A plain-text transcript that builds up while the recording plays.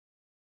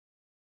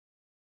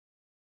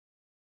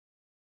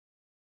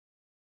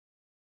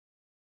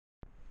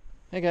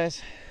Hey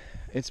guys,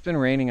 it's been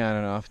raining on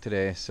and off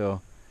today, so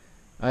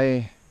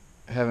I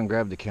haven't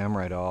grabbed the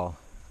camera at all,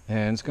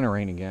 and it's gonna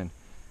rain again.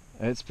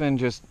 It's been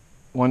just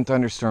one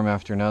thunderstorm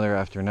after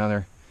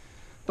another,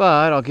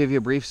 but I'll give you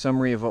a brief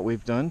summary of what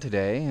we've done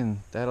today, and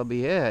that'll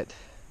be it.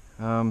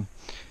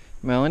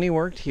 Melanie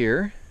worked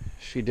here.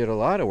 She did a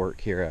lot of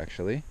work here,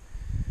 actually.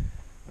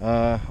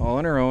 All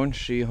on her own.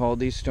 She hauled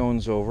these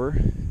stones over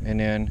and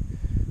then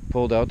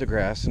pulled out the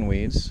grass and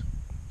weeds,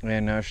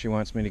 and now she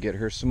wants me to get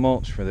her some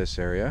mulch for this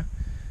area.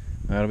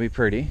 That'll be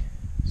pretty.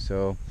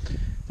 So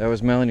that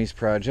was Melanie's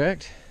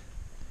project.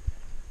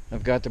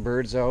 I've got the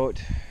birds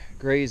out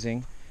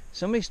grazing.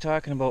 Somebody's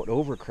talking about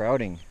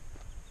overcrowding.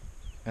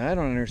 I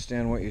don't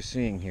understand what you're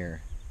seeing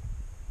here,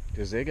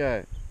 because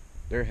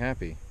they're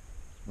happy.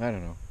 I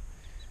don't know.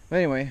 But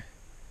anyway,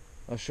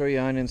 I'll show you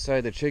on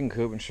inside the chicken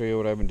coop and show you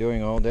what I've been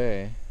doing all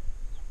day.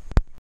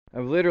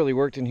 I've literally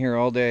worked in here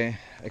all day.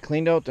 I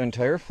cleaned out the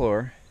entire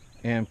floor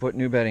and put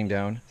new bedding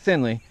down,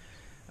 thinly.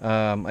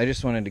 I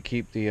just wanted to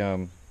keep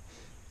the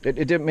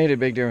it made a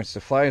big difference.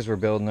 The flies were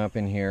building up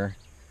in here,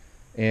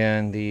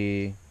 and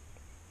the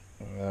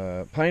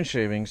pine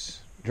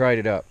shavings dried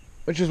it up,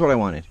 which is what I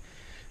wanted.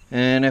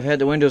 And I've had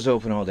the windows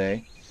open all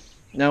day.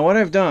 Now what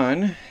I've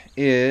done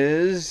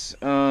is,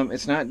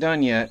 it's not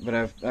done yet, but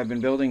I've been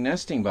building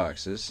nesting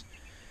boxes.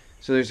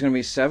 So there's going to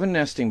be 7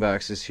 nesting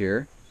boxes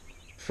here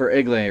for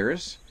egg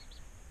layers,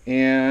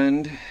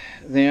 and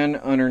then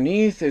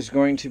underneath is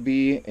going to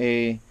be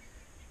a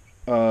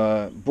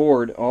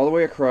board all the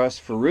way across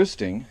for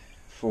roosting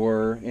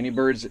for any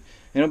birds. And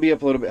it'll be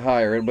up a little bit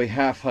higher. It'll be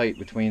half height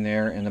between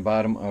there and the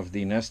bottom of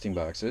the nesting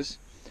boxes,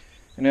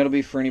 and that'll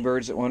be for any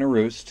birds that want to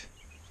roost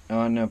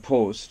on a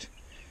post.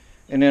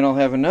 And then I'll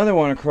have another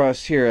one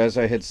across here, as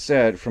I had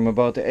said, from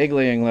about the egg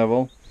laying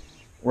level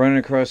running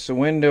across the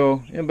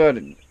window about,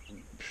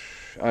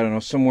 I don't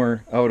know,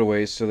 somewhere out a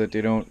ways so that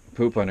they don't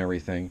poop on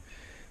everything.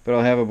 But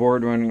I'll have a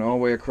board running all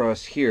the way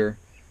across here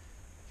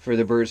for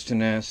the birds to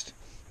nest,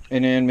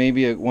 and then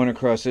maybe one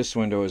across this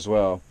window as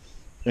well.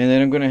 And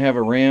then I'm going to have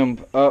a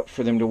ramp up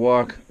for them to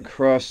walk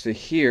across to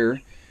here,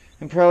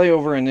 and probably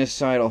over on this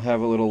side I'll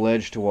have a little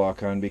ledge to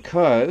walk on,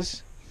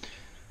 because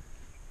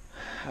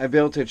I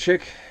built a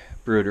chick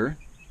brooder.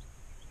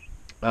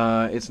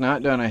 It's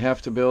not done. I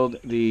have to build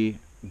the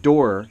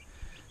door.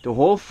 The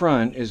whole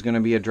front is going to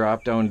be a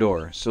drop down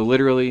door, so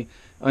literally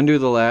undo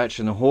the latch,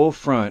 and the whole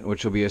front,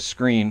 which will be a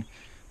screen,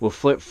 will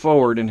flip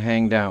forward and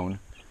hang down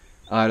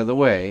out of the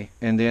way,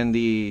 and then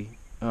the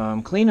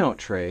clean out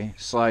tray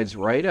slides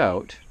right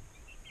out,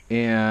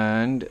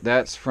 and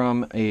that's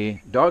from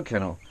a dog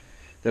kennel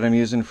that I'm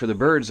using for the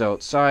birds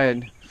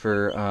outside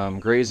for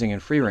grazing and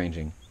free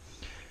ranging.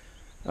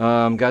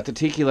 Got the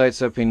tiki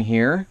lights up in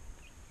here,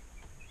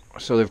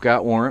 so they've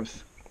got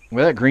warmth.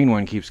 Well, that green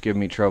one keeps giving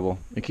me trouble.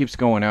 It keeps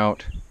going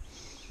out.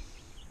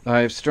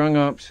 I've strung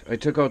up, I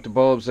took out the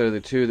bulbs out of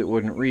the 2 that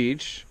wouldn't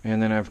reach,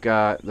 and then I've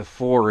got the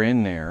 4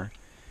 in there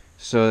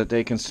so that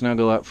they can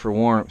snuggle up for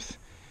warmth.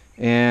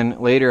 And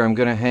later I'm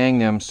going to hang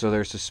them so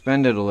they're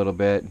suspended a little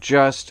bit,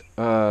 just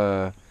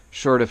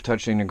short of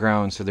touching the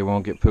ground, so they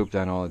won't get pooped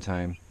on all the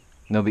time.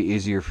 And they'll be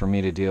easier for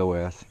me to deal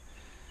with.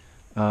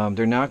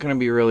 They're not going to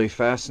be really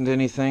fastened to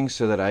anything,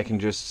 so that I can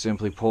just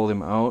simply pull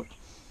them out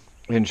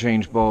and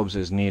change bulbs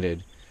as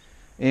needed.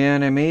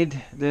 And I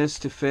made this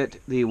to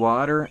fit the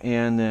water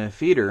and the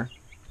feeder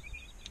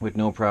with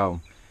no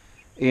problem.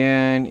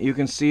 And you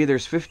can see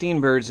there's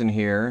 15 birds in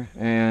here,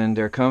 and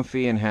they're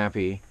comfy and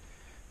happy.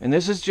 And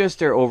this is just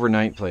their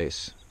overnight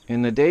place.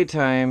 In the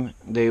daytime,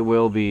 they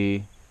will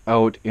be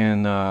out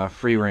in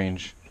free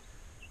range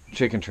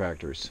chicken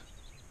tractors.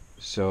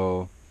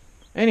 So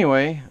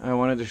anyway, I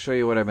wanted to show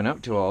you what I've been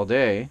up to all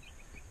day,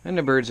 and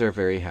the birds are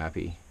very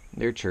happy.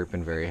 They're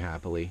chirping very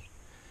happily.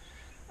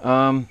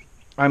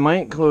 I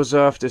might close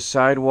off this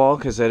side wall,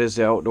 because that is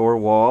the outdoor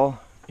wall,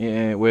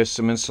 with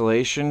some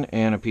insulation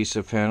and a piece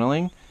of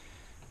paneling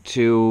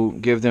to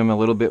give them a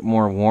little bit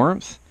more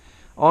warmth.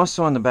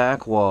 Also on the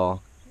back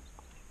wall,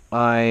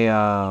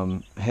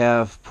 I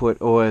have put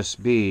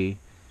OSB,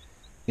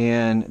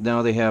 and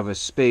now they have a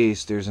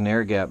space. There's an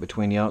air gap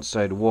between the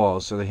outside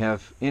walls, so they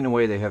have, in a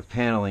way, they have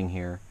paneling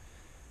here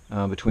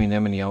between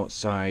them and the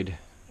outside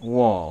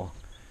wall.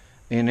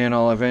 And then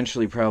I'll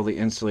eventually probably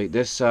insulate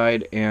this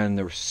side and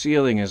the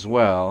ceiling as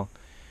well.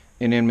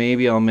 And then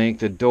maybe I'll make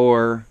the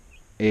door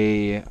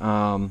a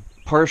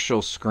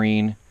partial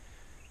screen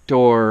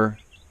door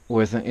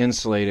with an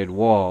insulated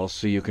wall,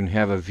 so you can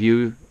have a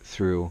view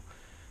through,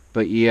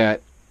 but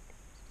yet,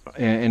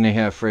 and they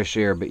have fresh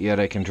air, but yet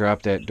I can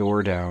drop that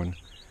door down,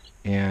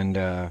 and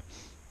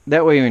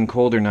that way in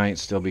colder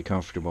nights they'll be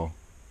comfortable.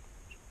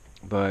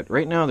 But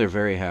right now they're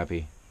very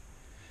happy.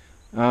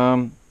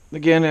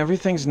 Again,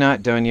 everything's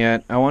not done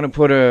yet. I want to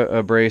put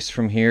a brace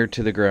from here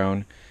to the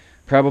ground,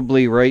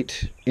 probably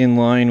right in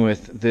line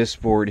with this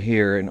board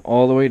here and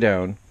all the way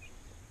down,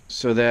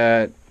 so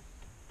that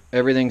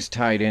everything's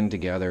tied in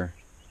together.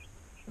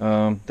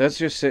 That's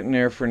just sitting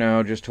there for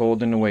now, just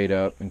holding the weight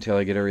up until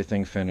I get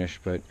everything finished.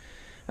 But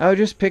I was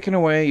just picking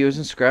away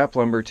using scrap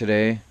lumber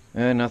today,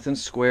 Nothing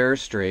square or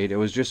straight. It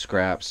was just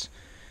scraps.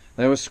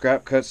 That was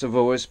scrap cuts of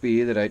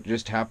OSB that I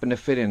just happened to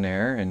fit in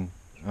there,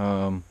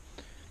 and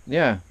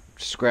yeah,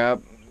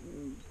 scrap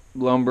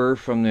lumber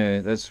from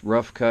that's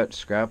rough cut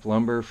scrap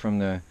lumber from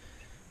the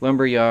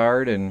lumber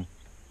yard, and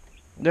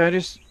I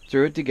just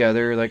threw it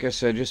together. Like I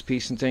said, just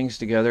piecing things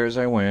together as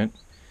I went.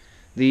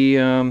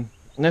 The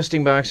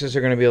nesting boxes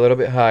are going to be a little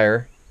bit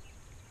higher,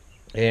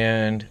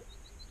 and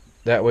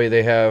that way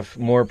they have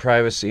more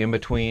privacy in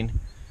between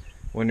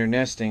when they're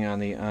nesting on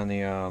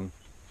the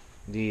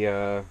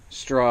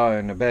straw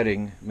and the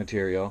bedding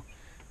material.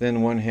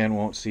 Then one hen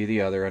won't see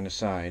the other on the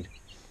side.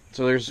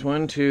 So there's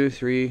 1, 2,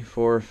 3,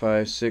 4,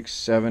 5, 6,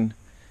 7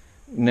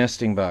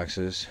 nesting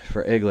boxes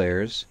for egg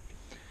layers.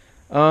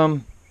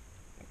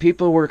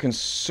 People were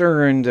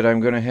concerned that I'm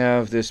going to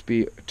have this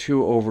be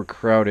too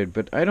overcrowded,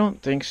 but I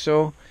don't think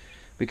so,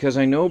 because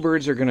I know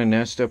birds are going to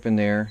nest up in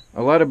there.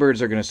 A lot of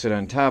birds are going to sit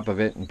on top of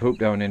it and poop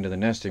down into the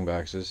nesting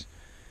boxes.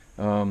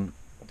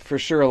 For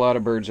sure, a lot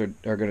of birds are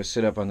going to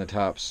sit up on the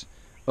tops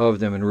of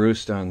them and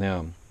roost on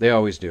them. They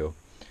always do.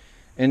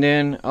 And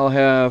then I'll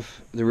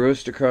have the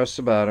roost across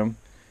the bottom,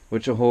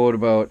 which will hold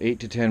about 8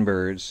 to 10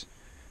 birds.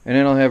 And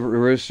then I'll have a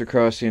roost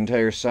across the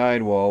entire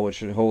side wall, which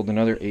should hold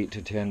another 8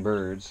 to 10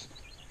 birds.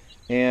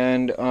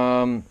 And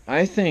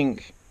I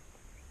think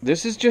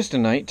this is just a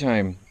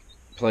nighttime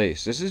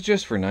place. This is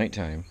just for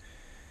nighttime.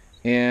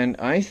 And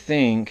I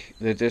think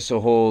that this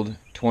will hold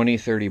 20,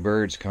 30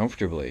 birds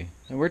comfortably.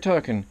 And we're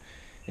talking,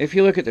 if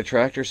you look at the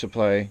Tractor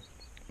Supply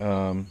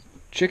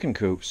chicken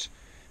coops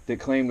that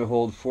claim to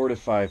hold 4 to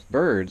 5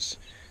 birds,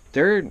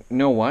 they're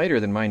no wider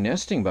than my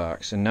nesting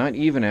box and not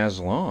even as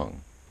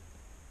long.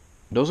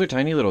 Those are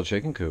tiny little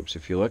chicken coops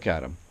if you look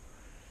at them.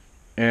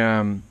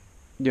 And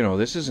you know,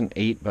 this is an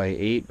 8 by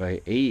 8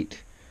 by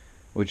 8,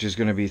 which is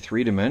going to be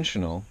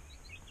 3-dimensional.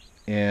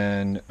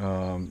 And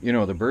you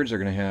know, the birds are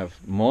going to have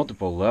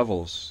multiple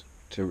levels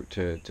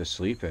to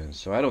sleep in,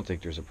 so I don't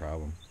think there's a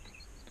problem.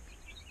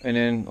 And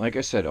then, like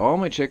I said, all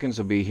my chickens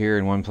will be here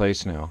in one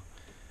place now.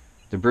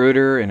 The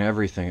brooder and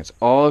everything, it's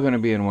all going to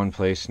be in one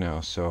place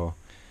now. So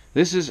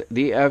this is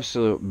the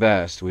absolute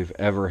best we've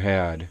ever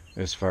had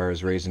as far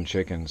as raising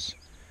chickens.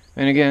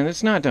 And again,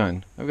 it's not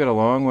done. I've got a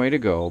long way to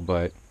go,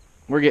 but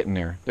we're getting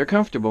there. They're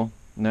comfortable,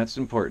 and that's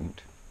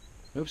important.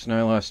 Oops, and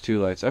I lost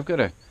 2 lights. I've got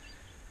to...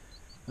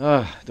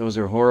 those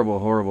are horrible,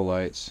 horrible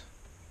lights.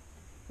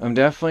 I'm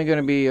definitely going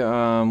to be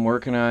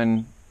working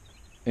on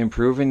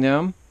improving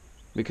them,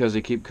 because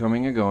they keep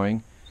coming and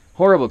going.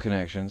 Horrible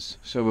connections.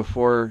 So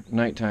before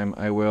nighttime,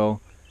 I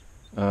will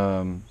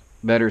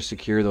better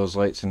secure those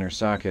lights in their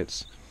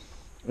sockets.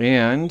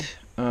 And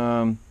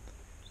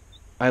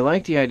I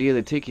like the idea of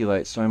the tiki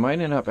lights, so I might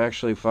end up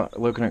actually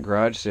looking at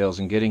garage sales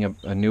and getting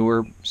a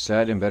newer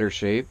set in better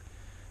shape,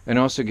 and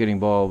also getting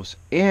bulbs.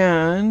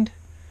 And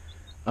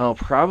I'll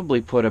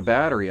probably put a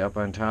battery up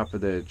on top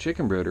of the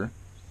chicken brooder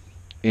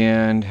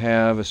and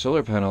have a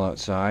solar panel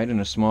outside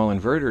and a small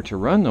inverter to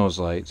run those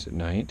lights at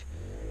night.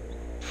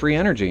 Free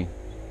energy.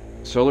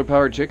 Solar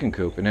powered chicken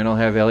coop. And then I'll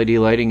have LED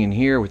lighting in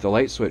here with the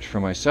light switch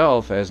for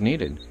myself as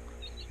needed.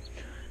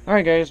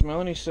 Alright guys,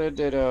 Melanie said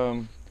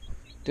that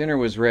dinner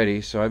was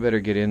ready, so I better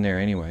get in there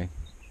anyway.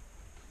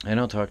 And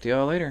I'll talk to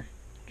y'all later.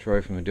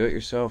 Troy from the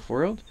Do-It-Yourself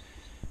World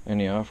and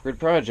the Off-Grid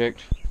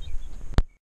Project.